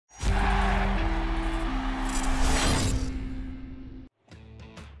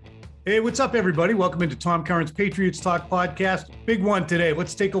Hey, what's up, everybody? Welcome into Tom Curran's Patriots Talk Podcast. Big one today.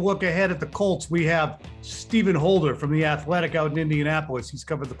 Let's take a look ahead at the Colts. We have Stephen Holder from The Athletic out in Indianapolis. He's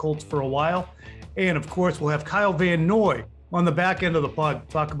covered the Colts for a while. And, of course, we'll have Kyle Van Noy on the back end of the pod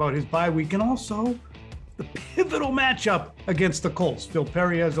to talk about his bye week and also the pivotal matchup against the Colts. Phil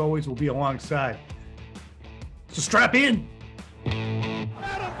Perry, as always, will be alongside. So strap in.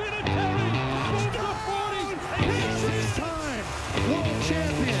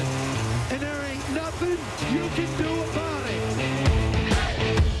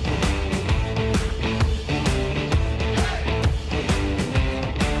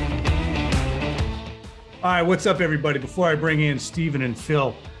 All right, what's up, everybody? Before I bring in Stephen and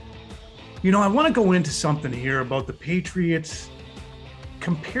Phil, I want to go into something here about the Patriots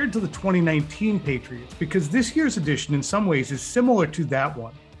compared to the 2019 Patriots, because this year's edition in some ways is similar to that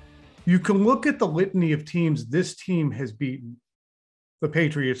one. You can look at the litany of teams this team has beaten, the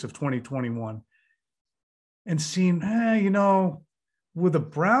Patriots of 2021, and seen, were the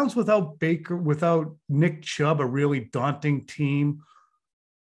Browns without Baker, without Nick Chubb, a really daunting team?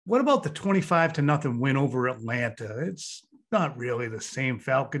 What about the 25-0 win over Atlanta? It's not really the same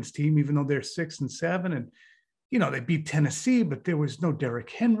Falcons team, even though they're 6-7. And, they beat Tennessee, but there was no Derrick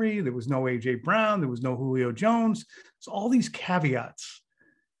Henry. There was no A.J. Brown. There was no Julio Jones. So all these caveats.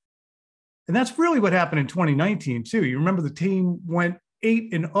 And that's really what happened in 2019, too. You remember the team went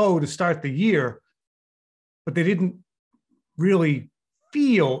 8-0 to start the year, but they didn't really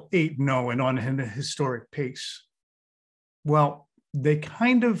feel 8-0 and on a historic pace. Well, they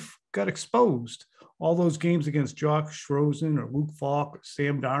kind of got exposed. All those games against Josh Rosen or Luke Falk or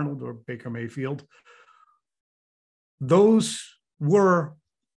Sam Darnold or Baker Mayfield, those were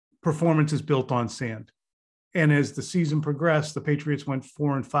performances built on sand. And as the season progressed, the Patriots went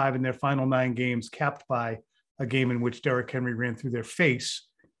 4-5 in their final 9 games, capped by a game in which Derrick Henry ran through their face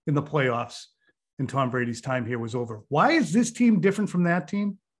in the playoffs, and Tom Brady's time here was over. Why is this team different from that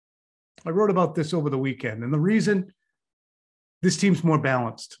team? I wrote about this over the weekend, and the reason: this team's more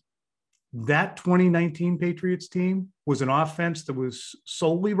balanced. That 2019 Patriots team was an offense that was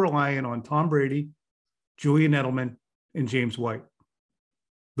solely reliant on Tom Brady, Julian Edelman, and James White.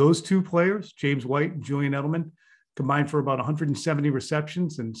 Those two players, James White and Julian Edelman, combined for about 170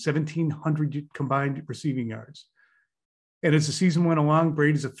 receptions and 1,700 combined receiving yards. And as the season went along,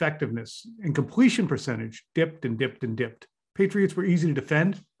 Brady's effectiveness and completion percentage dipped and dipped and dipped. Patriots were easy to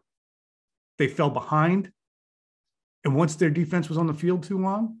defend. They fell behind. And once their defense was on the field too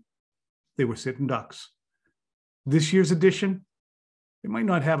long, they were sitting ducks. This year's edition, they might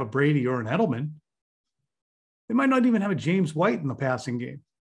not have a Brady or an Edelman. They might not even have a James White in the passing game.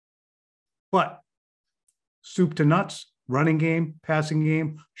 But soup to nuts, running game, passing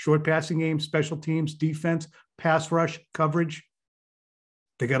game, short passing game, special teams, defense, pass rush, coverage,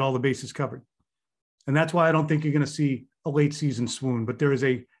 they got all the bases covered. And that's why I don't think you're going to see a late season swoon. But there is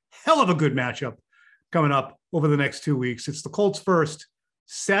a hell of a good matchup coming up over the next 2 weeks. It's the Colts first,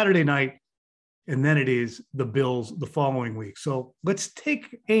 Saturday night, and then it is the Bills the following week. So let's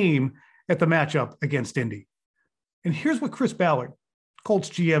take aim at the matchup against Indy. And here's what Chris Ballard, Colts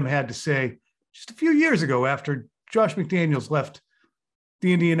GM, had to say just a few years ago after Josh McDaniels left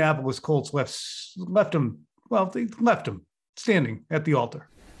the Indianapolis Colts, left him standing at the altar.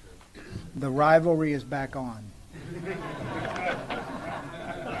 The rivalry is back on.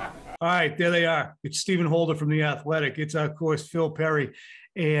 All right, there they are. It's Stephen Holder from The Athletic. It's, of course, Phil Perry.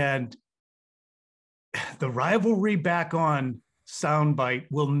 And the rivalry back on soundbite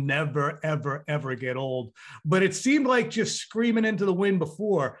will never, ever, ever get old. But it seemed like just screaming into the wind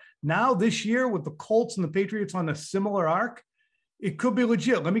before. Now this year with the Colts and the Patriots on a similar arc, it could be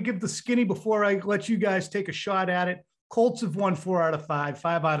legit. Let me give the skinny before I let you guys take a shot at it. Colts have won 4 out of 5,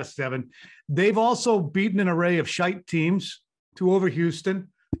 5 out of 7. They've also beaten an array of shite teams, 2 over Houston,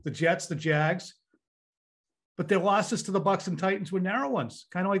 the Jets, the Jags. But their losses to the Bucs and Titans were narrow ones,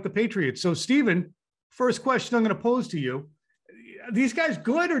 kind of like the Patriots. So, Stephen, first question I'm going to pose to you. Are these guys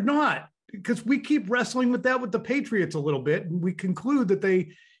good or not? Because we keep wrestling with that with the Patriots a little bit, and we conclude that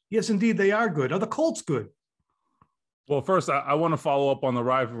yes, indeed, they are good. Are the Colts good? Well, first, I want to follow up on the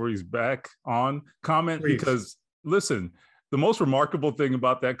rivalries back on comment. Please. Because, listen, the most remarkable thing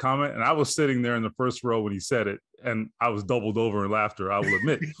about that comment, and I was sitting there in the first row when he said it, and I was doubled over in laughter, I will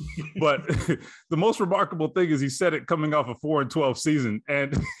admit. But the most remarkable thing is he said it coming off a 4-12 season.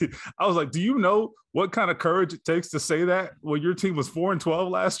 And I was like, do you know what kind of courage it takes to say that when your team was 4-12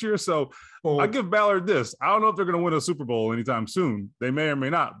 last year? So I give Ballard this. I don't know if they're going to win a Super Bowl anytime soon. They may or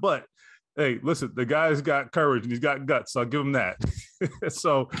may not. But, hey, listen, the guy's got courage and he's got guts. So I'll give him that.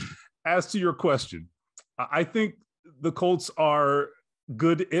 So as to your question, I think the Colts are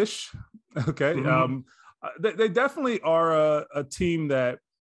good-ish. Okay. They definitely are a team that,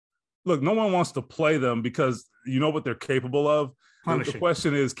 look, no one wants to play them because you know what they're capable of. The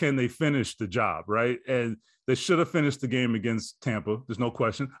question is, can they finish the job, right? And they should have finished the game against Tampa. There's no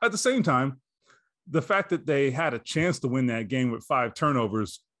question. At the same time, the fact that they had a chance to win that game with 5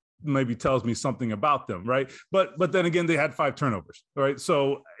 turnovers maybe tells me something about them, right? But then again, they had 5 turnovers, right?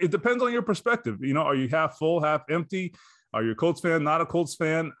 So it depends on your perspective. You know, are you half full, half empty? Are you a Colts fan, not a Colts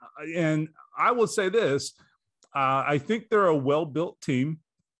fan? And I will say this, I think they're a well-built team.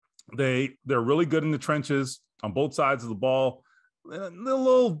 They're really good in the trenches on both sides of the ball.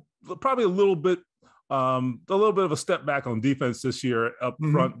 Probably a little bit of a step back on defense this year up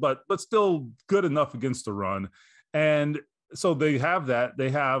front, but still good enough against the run. And so they have that. They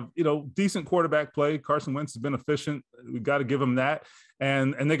have, decent quarterback play. Carson Wentz has been efficient. We got to give him that.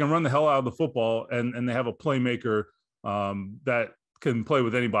 And they can run the hell out of the football, and they have a playmaker that can play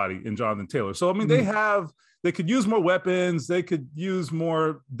with anybody in Jonathan Taylor. So, I mean, they could use more weapons. They could use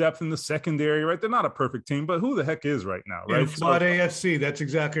more depth in the secondary, right? They're not a perfect team, but who the heck is right now, right? Flawed AFC. That's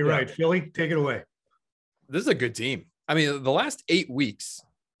exactly right. Philly, take it away. This is a good team. I mean, the last 8 weeks,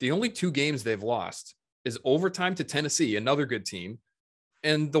 the only 2 games they've lost is overtime to Tennessee, another good team,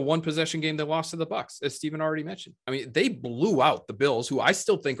 and the 1 possession game they lost to the Bucs, as Steven already mentioned. I mean, they blew out the Bills, who I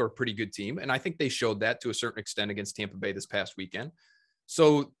still think are a pretty good team, and I think they showed that to a certain extent against Tampa Bay this past weekend.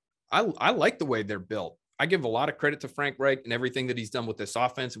 So I like the way they're built. I give a lot of credit to Frank Reich and everything that he's done with this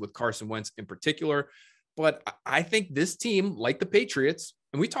offense and with Carson Wentz in particular. But I think this team, like the Patriots,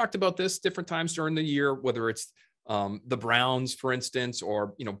 and we talked about this different times during the year, whether it's the Browns, for instance,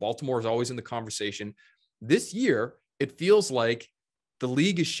 or, Baltimore is always in the conversation. This year, it feels like the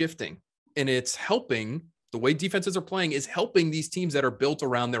league is shifting, and it's helping. The way defenses are playing is helping these teams that are built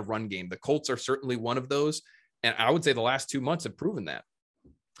around their run game. The Colts are certainly one of those. And I would say the last 2 months have proven that.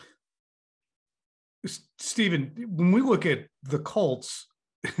 Steven, when we look at the Colts,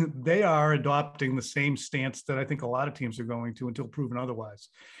 they are adopting the same stance that I think a lot of teams are going to until proven otherwise.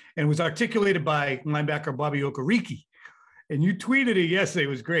 And it was articulated by linebacker Bobby Okereke. And you tweeted it yesterday. It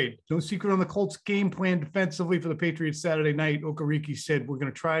was great. No secret on the Colts game plan defensively for the Patriots Saturday night. Okereke said, we're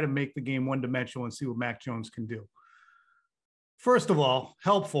going to try to make the game one-dimensional and see what Mac Jones can do. First of all,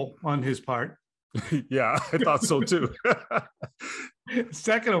 helpful on his part. Yeah, I thought so too.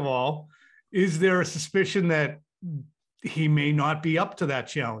 Second of all, is there a suspicion that he may not be up to that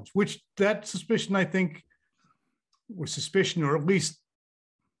challenge? Which that suspicion, I think, or at least,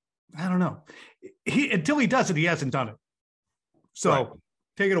 I don't know. Until he does it, he hasn't done it. So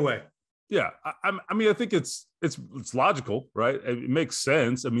Take it away. Yeah, I mean, I think it's logical, right? It makes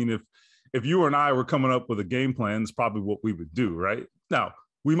sense. I mean, if you and I were coming up with a game plan, it's probably what we would do, right? Now,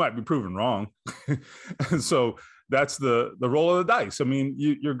 we might be proven wrong. And so that's the roll of the dice. I mean,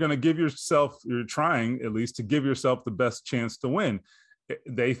 you're going to give yourself, you're trying at least to give yourself the best chance to win.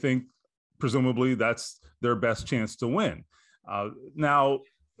 They think presumably that's their best chance to win. Now,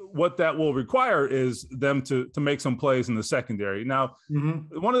 what that will require is them to make some plays in the secondary. Now,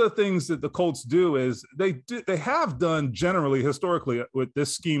 one of the things that the Colts do is they have done generally historically with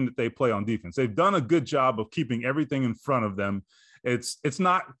this scheme that they play on defense. They've done a good job of keeping everything in front of them. It's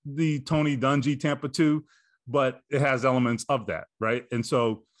not the Tony Dungy Tampa 2, but it has elements of that, right? And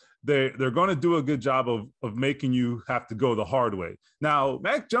so they're going to do a good job of making you have to go the hard way. Now,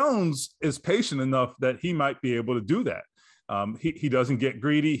 Mac Jones is patient enough that he might be able to do that. He doesn't get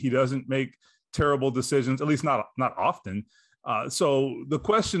greedy. He doesn't make terrible decisions, at least not often. So the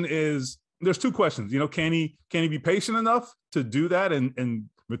question is, there's 2 questions. Can he be patient enough to do that and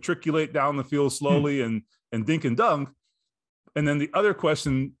matriculate down the field slowly and dink and dunk? And then the other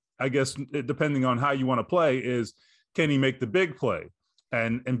question, I guess, depending on how you want to play, is can he make the big play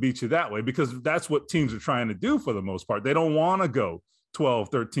and beat you that way? Because that's what teams are trying to do for the most part. They don't want to go 12,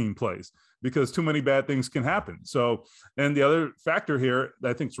 13 plays because too many bad things can happen. So, and the other factor here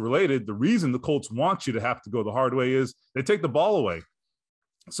that I think is related, the reason the Colts want you to have to go the hard way is they take the ball away.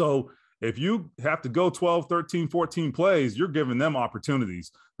 So if you have to go 12, 13, 14 plays, you're giving them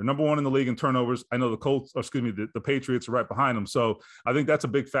opportunities. They're number 1 in the league in turnovers. I know the Patriots are right behind them. So I think that's a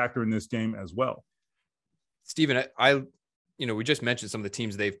big factor in this game as well. Steven, we just mentioned some of the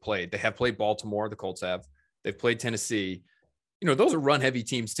teams they've played. They have played Baltimore, the Colts have. They've played Tennessee. Those are run-heavy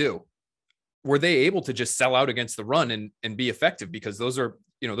teams too. Were they able to just sell out against the run and be effective? Because those are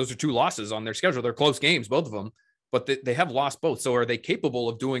 2 losses on their schedule. They're close games, both of them, but they have lost both. So are they capable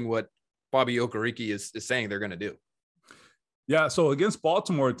of doing what Bobby Okereke is saying they're going to do? Yeah, so against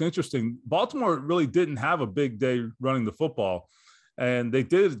Baltimore, it's interesting. Baltimore really didn't have a big day running the football, and they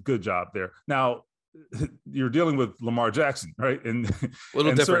did a good job there. Now, you're dealing with Lamar Jackson, right? And a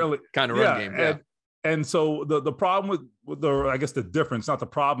little different kind of run game. Yeah. And so the problem with the, I guess the difference, not the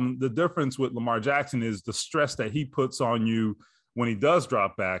problem, the difference with Lamar Jackson is the stress that he puts on you when he does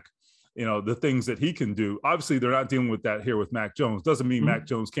drop back, the things that he can do. Obviously, they're not dealing with that here with Mac Jones. Doesn't mean Mac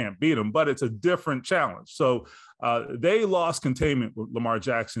Jones can't beat him, but it's a different challenge. So they lost containment with Lamar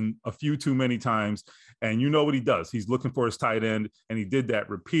Jackson a few too many times. And you know what he does. He's looking for his tight end, and he did that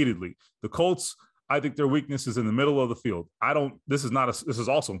repeatedly. The Colts, I think their weakness is in the middle of the field. This is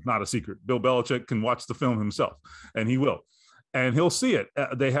also not a secret. Bill Belichick can watch the film himself, and he will. And he'll see it.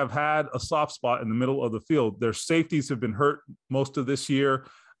 They have had a soft spot in the middle of the field. Their safeties have been hurt most of this year.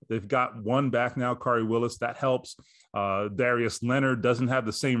 They've got one back now, Kari Willis. That helps. Darius Leonard doesn't have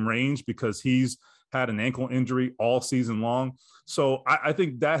the same range because he's had an ankle injury all season long. So I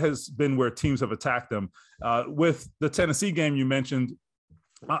think that has been where teams have attacked them. With the Tennessee game you mentioned,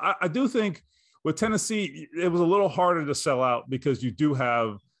 I do think with Tennessee, it was a little harder to sell out because you do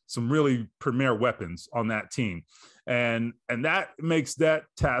have some really premier weapons on that team. And that makes that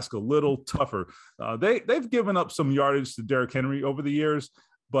task a little tougher. They've given up some yardage to Derrick Henry over the years,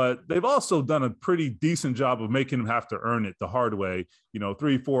 but they've also done a pretty decent job of making him have to earn it the hard way,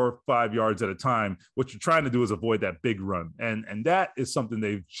 3, 4, 5 yards at a time. What you're trying to do is avoid that big run. And that is something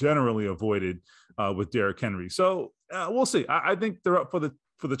they've generally avoided with Derrick Henry. So we'll see. I think they're up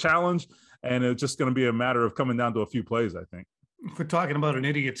for the challenge, and it's just going to be a matter of coming down to a few plays, I think. If we're talking about an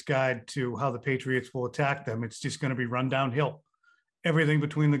idiot's guide to how the Patriots will attack them, it's just going to be run downhill. Everything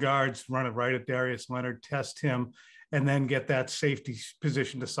between the guards, run it right at Darius Leonard, test him, and then get that safety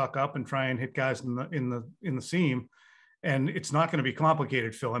position to suck up and try and hit guys in the seam. And it's not going to be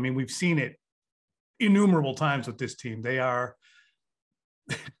complicated, Phil. I mean, we've seen it innumerable times with this team. They are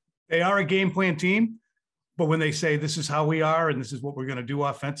a game plan team, but when they say this is how we are and this is what we're going to do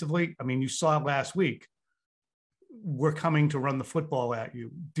offensively, I mean, you saw it last week. We're coming to run the football at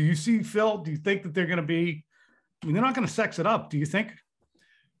you. Do you see, Phil? Do you think that they're going to be? I mean, they're not going to sex it up. Do you think?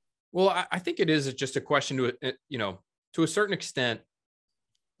 Well, I think it is just a question to a certain extent,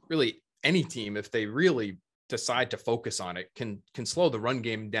 really any team, if they really decide to focus on it, can slow the run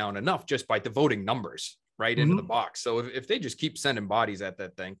game down enough just by devoting numbers right into the box. So if they just keep sending bodies at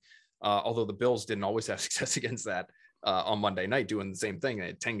that thing, although the Bills didn't always have success against that on Monday night, doing the same thing. They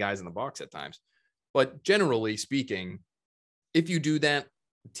had 10 guys in the box at times. But generally speaking, if you do that,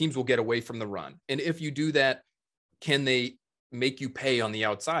 teams will get away from the run. And if you do that, can they make you pay on the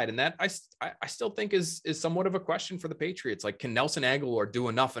outside? And that I still think is somewhat of a question for the Patriots. Like, can Nelson Agholor do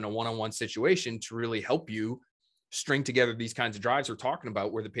enough in a one-on-one situation to really help you string together these kinds of drives we're talking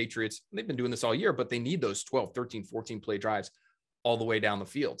about, where the Patriots, they've been doing this all year, but they need those 12, 13, 14 play drives all the way down the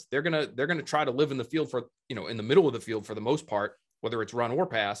field. They're going to try to live in the field for, in the middle of the field for the most part, whether it's run or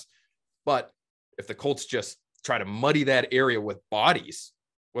pass. But if the Colts just try to muddy that area with bodies,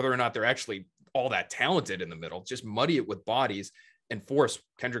 whether or not they're actually all that talented in the middle, just muddy it with bodies and force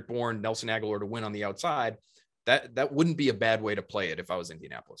Kendrick Bourne, Nelson Agholor to win on the outside, that wouldn't be a bad way to play it if I was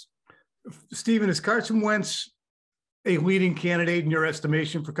Indianapolis. Steven, is Carson Wentz a leading candidate in your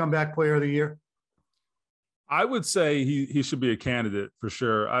estimation for comeback player of the year? I would say he should be a candidate for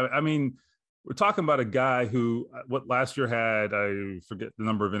sure. I mean, we're talking about a guy who, what last year had, I forget the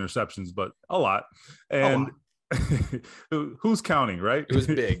number of interceptions, but a lot. And who's counting, right? It was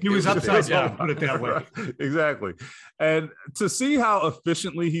big. He was upside down, put it that way. Exactly. And to see how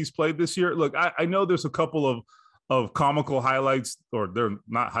efficiently he's played this year, look, I know there's a couple of comical highlights, or they're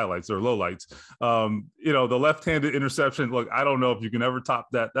not highlights, they're lowlights. The left-handed interception, look, I don't know if you can ever top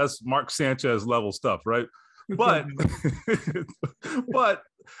that. That's Mark Sanchez level stuff, right? But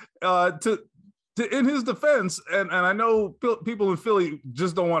in his defense, and I know people in Philly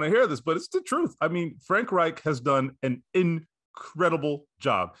just don't want to hear this, but it's the truth. I mean, Frank Reich has done an incredible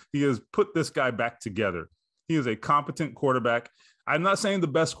job. He has put this guy back together. He is a competent quarterback. I'm not saying the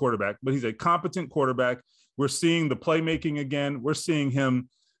best quarterback, but he's a competent quarterback. We're seeing the playmaking again. We're seeing him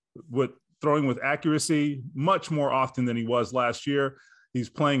throwing with accuracy much more often than he was last year. He's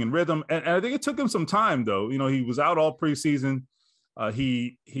playing in rhythm. And I think it took him some time, though. He was out all preseason.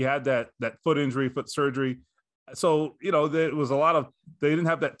 He had that foot surgery. So, there was they didn't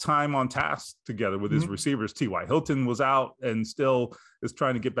have that time on task together with his receivers. T.Y. Hilton was out and still is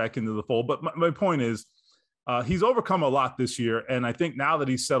trying to get back into the fold. But my point is, he's overcome a lot this year. And I think now that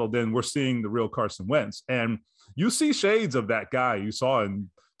he's settled in, we're seeing the real Carson Wentz. And you see shades of that guy you saw in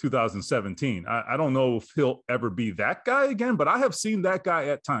 2017. I don't know if he'll ever be that guy again, but I have seen that guy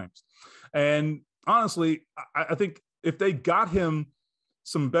at times. And honestly, I think if they got him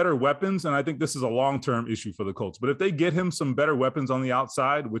some better weapons, and I think this is a long-term issue for the Colts, but if they get him some better weapons on the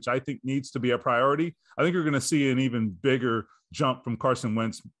outside, which I think needs to be a priority, I think you're going to see an even bigger jump from Carson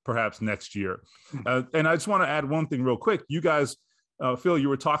Wentz perhaps next year. And I just want to add one thing real quick. You guys, Phil, you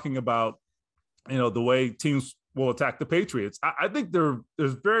were talking about, the way teams will attack the Patriots. I think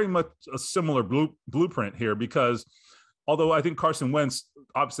there's very much a similar blueprint here, because although I think Carson Wentz,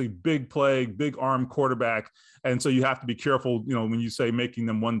 obviously big play, big arm quarterback, and so you have to be careful, when you say making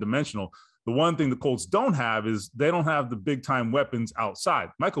them one-dimensional. The one thing the Colts don't have is they don't have the big-time weapons outside.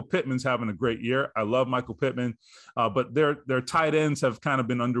 Michael Pittman's having a great year. I love Michael Pittman, but their tight ends have kind of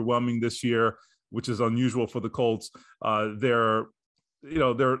been underwhelming this year, which is unusual for the Colts. Their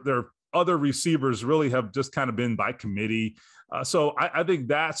other receivers really have just kind of been by committee. So I think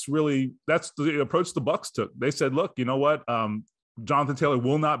that's the approach the Bucs took. They said, look, you know what? Jonathan Taylor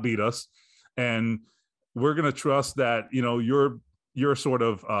will not beat us, and we're going to trust that, your sort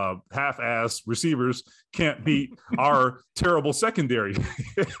of half-ass receivers can't beat our terrible secondary.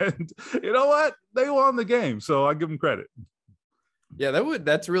 And you know what? They won the game, so I give them credit. Yeah,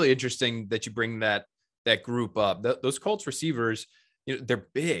 that's really interesting that you bring that group up. Those Colts receivers, they're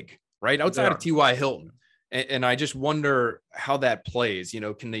big, right? Outside of T.Y. Hilton. And I just wonder how that plays.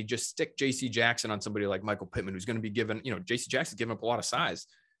 Can they just stick J.C. Jackson on somebody like Michael Pittman, who's going to be given, J.C. Jackson's giving up a lot of size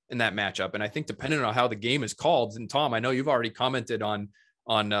in that matchup. And I think depending on how the game is called, and Tom, I know you've already commented on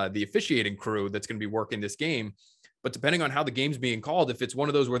the officiating crew that's going to be working this game, but depending on how the game's being called, if it's one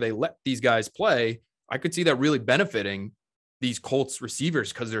of those where they let these guys play, I could see that really benefiting these Colts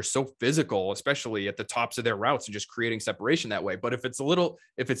receivers because they're so physical, especially at the tops of their routes, and just creating separation that way. But if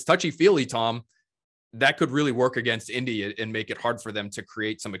it's touchy-feely, Tom, that could really work against Indy and make it hard for them to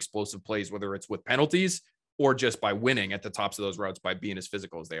create some explosive plays, whether it's with penalties or just by winning at the tops of those routes by being as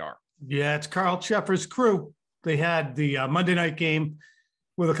physical as they are. Yeah, it's Carl Sheffer's crew. They had the Monday night game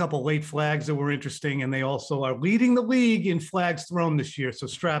with a couple late flags that were interesting, and they also are leading the league in flags thrown this year. So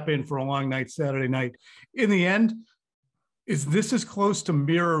strap in for a long night Saturday night. In the end, is this as close to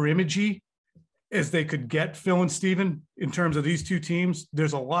mirror imagey as they could get, Phil and Steven, in terms of these two teams?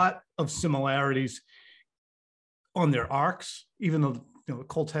 There's a lot of similarities on their arcs, even though the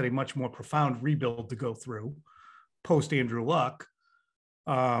Colts had a much more profound rebuild to go through post Andrew Luck.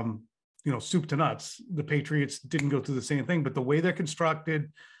 Soup to nuts. The Patriots didn't go through the same thing, but the way they're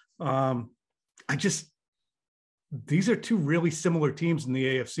constructed, these are two really similar teams in the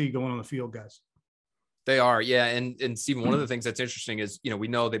AFC going on the field, guys. They are, yeah. And Steven, one of the things that's interesting is, we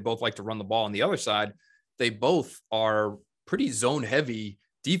know they both like to run the ball. On the other side, they both are pretty zone heavy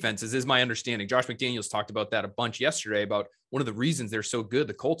defenses, is my understanding. Josh McDaniels talked about that a bunch yesterday, about one of the reasons they're so good,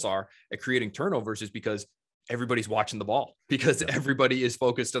 the Colts are, at creating turnovers is because everybody's watching the ball, because everybody is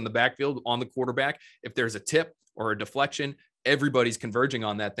focused on the backfield, on the quarterback. If there's a tip or a deflection, everybody's converging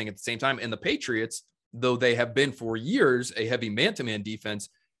on that thing at the same time. And the Patriots, though they have been for years a heavy man-to-man defense,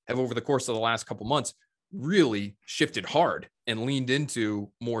 have over the course of the last couple months really shifted hard and leaned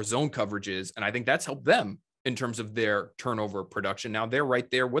into more zone coverages. And I think that's helped them in terms of their turnover production. Now they're right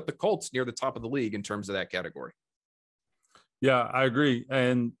there with the Colts near the top of the league in terms of that category. Yeah, I agree.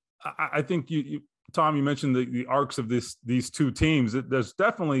 And I think Tom, you mentioned the arcs of these two teams. There's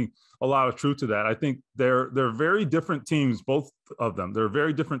definitely a lot of truth to that. I think they're very different teams, both of them. They're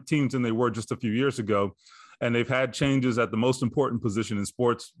very different teams than they were just a few years ago. And they've had changes at the most important position in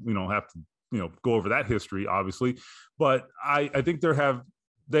sports. We don't have to, go over that history, obviously. But I think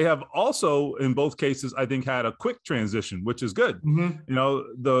they have also, in both cases, I think, had a quick transition, which is good.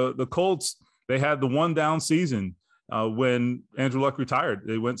 Mm-hmm. The Colts, they had the one down season when Andrew Luck retired.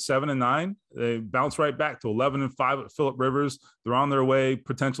 They went 7-9. They bounced right back to 11-5 at Phillip Rivers. They're on their way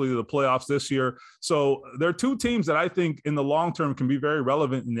potentially to the playoffs this year. So they're two teams that I think in the long term can be very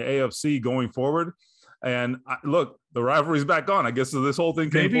relevant in the AFC going forward. And look, the rivalry's back on. I guess this whole thing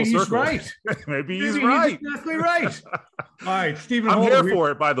came full circle. Right. Maybe he's right. Exactly right. All right, Stephen. I'm here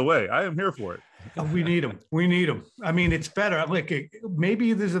for it, by the way. I am here for it. We need him. I mean, it's better. Like,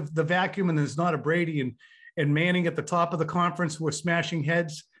 maybe there's the vacuum and there's not a Brady and Manning at the top of the conference who are smashing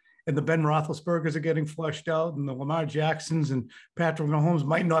heads, and the Ben Roethlisbergers are getting flushed out, and the Lamar Jacksons and Patrick Mahomes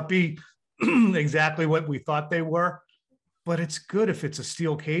might not be exactly what we thought they were. But it's good if it's a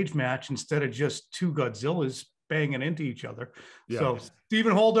steel cage match instead of just two Godzillas banging into each other. Yeah. So,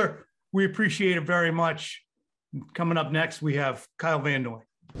 Stephen Holder, we appreciate it very much. Coming up next, we have Kyle Van Noy.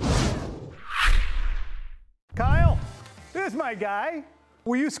 Kyle, there's my guy.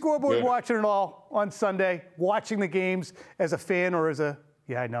 Were you scoreboard watching it all on Sunday, watching the games as a fan or as a –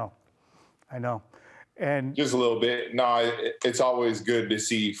 yeah, I know. And just a little bit. No, it's always good to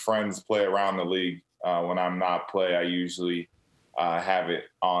see friends play around the league. When I'm not play, I usually have it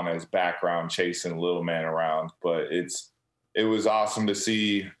on as background chasing little man around. But it was awesome to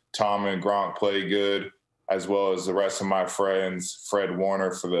see Tom and Gronk play good, as well as the rest of my friends. Fred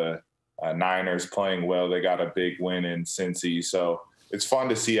Warner for the Niners playing well. They got a big win in Cincy. So it's fun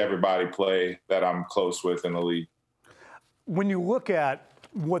to see everybody play that I'm close with in the league. When you look at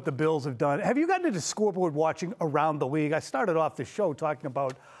what the Bills have done, have you gotten into scoreboard watching around the league? I started off the show talking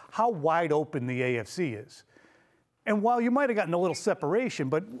about how wide open the AFC is. And while you might have gotten a little separation,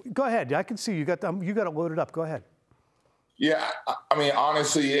 but go ahead. I can see you got it loaded up. Go ahead. Yeah, I mean,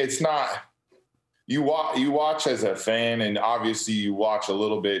 honestly, it's not. You watch as a fan, and obviously you watch a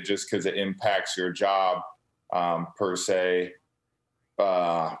little bit just because it impacts your job per se.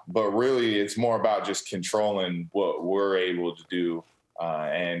 But really, it's more about just controlling what we're able to do.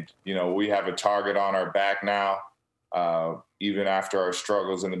 And, we have a target on our back now, even after our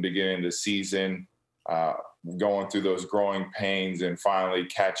struggles in the beginning of the season, going through those growing pains and finally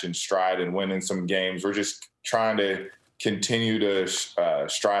catching stride and winning some games. We're just trying to continue to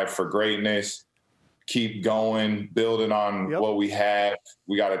strive for greatness, keep going, building on what we have.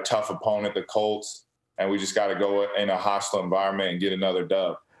 We got a tough opponent, the Colts, and we just got to go in a hostile environment and get another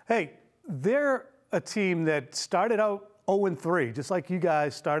dub. Hey, they're a team that started out 0-3, just like you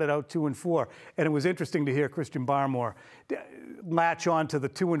guys started out 2-4. And it was interesting to hear Christian Barmore latch on to the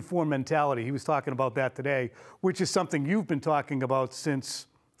 2-4 mentality. He was talking about that today, which is something you've been talking about since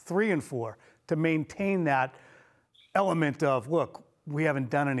 3-4, to maintain that element of, look, we haven't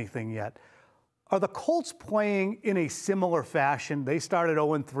done anything yet. Are the Colts playing in a similar fashion? They started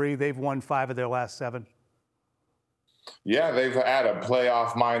 0-3. They've won 5 of their last 7. Yeah, they've had a playoff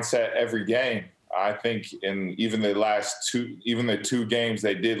mindset every game. I think in even the 2 games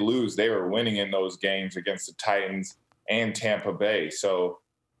they did lose, they were winning in those games against the Titans and Tampa Bay. So,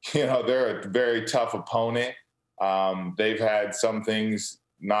 they're a very tough opponent. They've had some things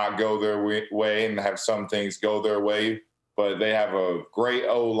not go their way and have some things go their way, but they have a great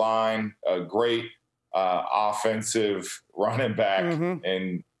O-line, a great offensive running back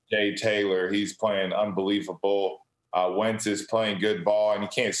in Jay Taylor. He's playing unbelievable. Wentz is playing good ball, and you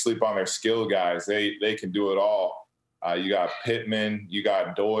can't sleep on their skill guys. They can do it all. You got Pittman, you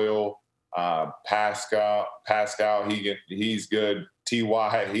got Doyle, Pascal. He's good.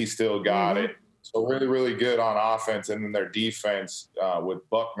 T.Y. he still got it. So really, really good on offense, and then their defense with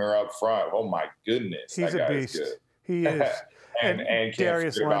Buckner up front. Oh my goodness, he's that a guy beast. is good. He is. and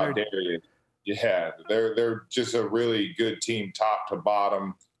Darius Leonard. Darius. Yeah, they're just a really good team, top to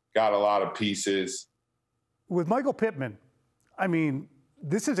bottom. Got a lot of pieces. With Michael Pittman, I mean,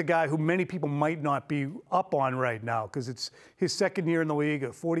 this is a guy who many people might not be up on right now because it's his second year in the league, a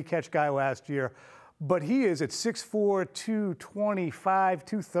 40-catch guy last year. But he is at 6'4", 225,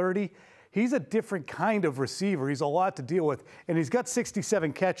 230. He's a different kind of receiver. He's a lot to deal with. And he's got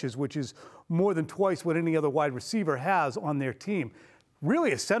 67 catches, which is more than twice what any other wide receiver has on their team.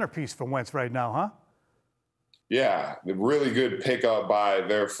 Really a centerpiece for Wentz right now, huh? Yeah, a really good pickup by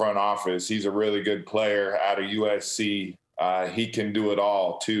their front office. He's a really good player out of USC. He can do it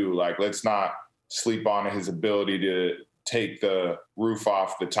all, too. Like, let's not sleep on his ability to take the roof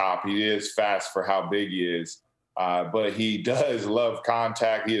off the top. He is fast for how big he is. But he does love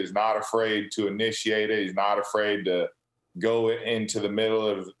contact. He is not afraid to initiate it. He's not afraid to go into the middle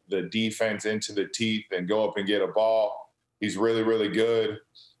of the defense, into the teeth, and go up and get a ball. He's really, really good.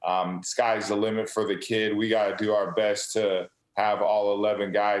 Sky's the limit for the kid. We got to do our best to have all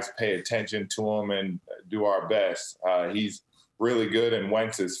 11 guys pay attention to him and do our best. He's really good, and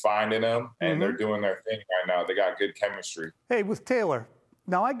Wentz is finding him, and they're doing their thing right now. They got good chemistry. Hey, with Taylor,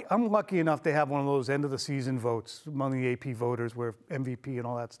 now I'm lucky enough to have one of those end-of-the-season votes among the AP voters where MVP and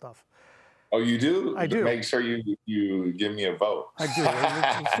all that stuff. Oh, you do? I do. Make sure you give me a vote. I do.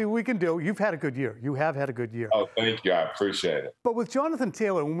 Let's see what we can do. You've had a good year. You have had a good year. Oh, thank you. I appreciate it. But with Jonathan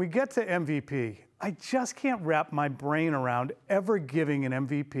Taylor, when we get to MVP, I just can't wrap my brain around ever giving an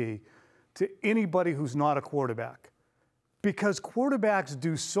MVP to anybody who's not a quarterback. Because quarterbacks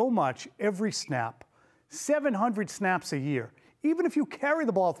do so much every snap, 700 snaps a year. Even if you carry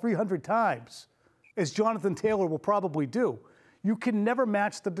the ball 300 times, as Jonathan Taylor will probably do, you can never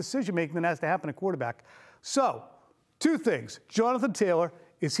match the decision-making that has to happen at quarterback. So, 2 things. Jonathan Taylor,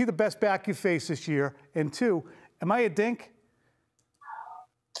 is he the best back you face this year? And 2, am I a dink?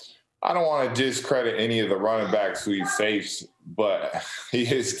 I don't want to discredit any of the running backs we face, but he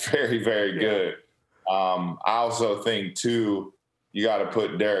is very, very good. I also think, too, you got to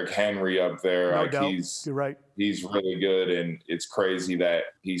put Derrick Henry up there. No doubt. You're right. He's really good, and it's crazy that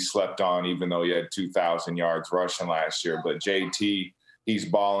he slept on, even though he had 2,000 yards rushing last year. But JT, he's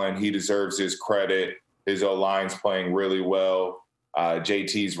balling. He deserves his credit. His O-line's playing really well.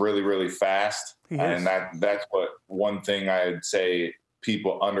 JT's really, really fast. And that's what one thing I'd say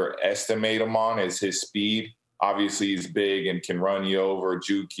people underestimate him on is his speed. Obviously, he's big and can run you over,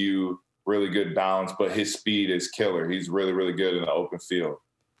 juke you, really good balance, but his speed is killer. He's really, really good in the open field.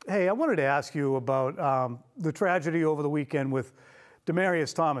 Hey, I wanted to ask you about the tragedy over the weekend with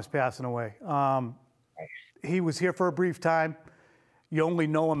Demaryius Thomas passing away. He was here for a brief time. You only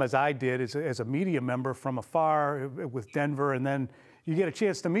know him, as I did, as a media member from afar with Denver, and then you get a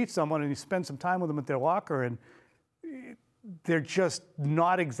chance to meet someone and you spend some time with them at their locker, and they're just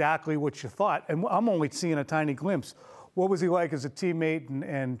not exactly what you thought. And I'm only seeing a tiny glimpse. What was he like as a teammate,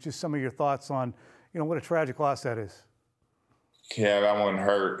 and just some of your thoughts on, what a tragic loss that is? Yeah, that one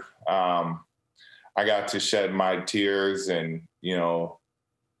hurt. I got to shed my tears, and,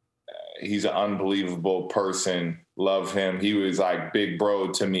 he's an unbelievable person. Love him. He was like big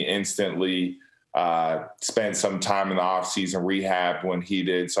bro to me instantly. Spent some time in the offseason rehab when he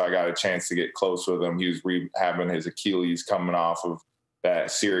did, so I got a chance to get close with him. He was rehabbing his Achilles coming off of that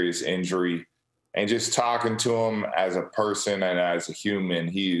serious injury. And just talking to him as a person and as a human,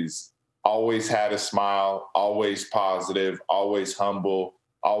 he's always had a smile, always positive, always humble,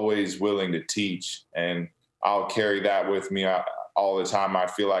 always willing to teach. And I'll carry that with me all the time. I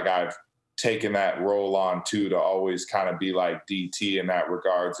feel like I've taken that role on too, to always kind of be like DT in that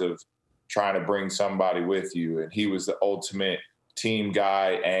regards of trying to bring somebody with you. And he was the ultimate team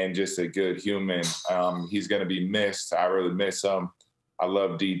guy and just a good human. He's going to be missed. I really miss him. I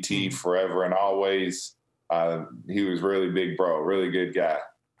love DT forever and always. He was really big bro, really good guy.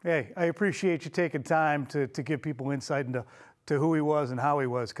 Hey, I appreciate you taking time to give people insight into who he was and how he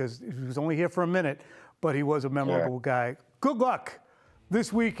was, because he was only here for a minute, but he was a memorable guy. Good luck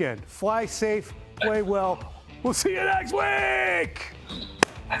this weekend. Fly safe, play well. We'll see you next week.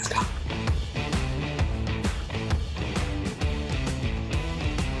 Let's go.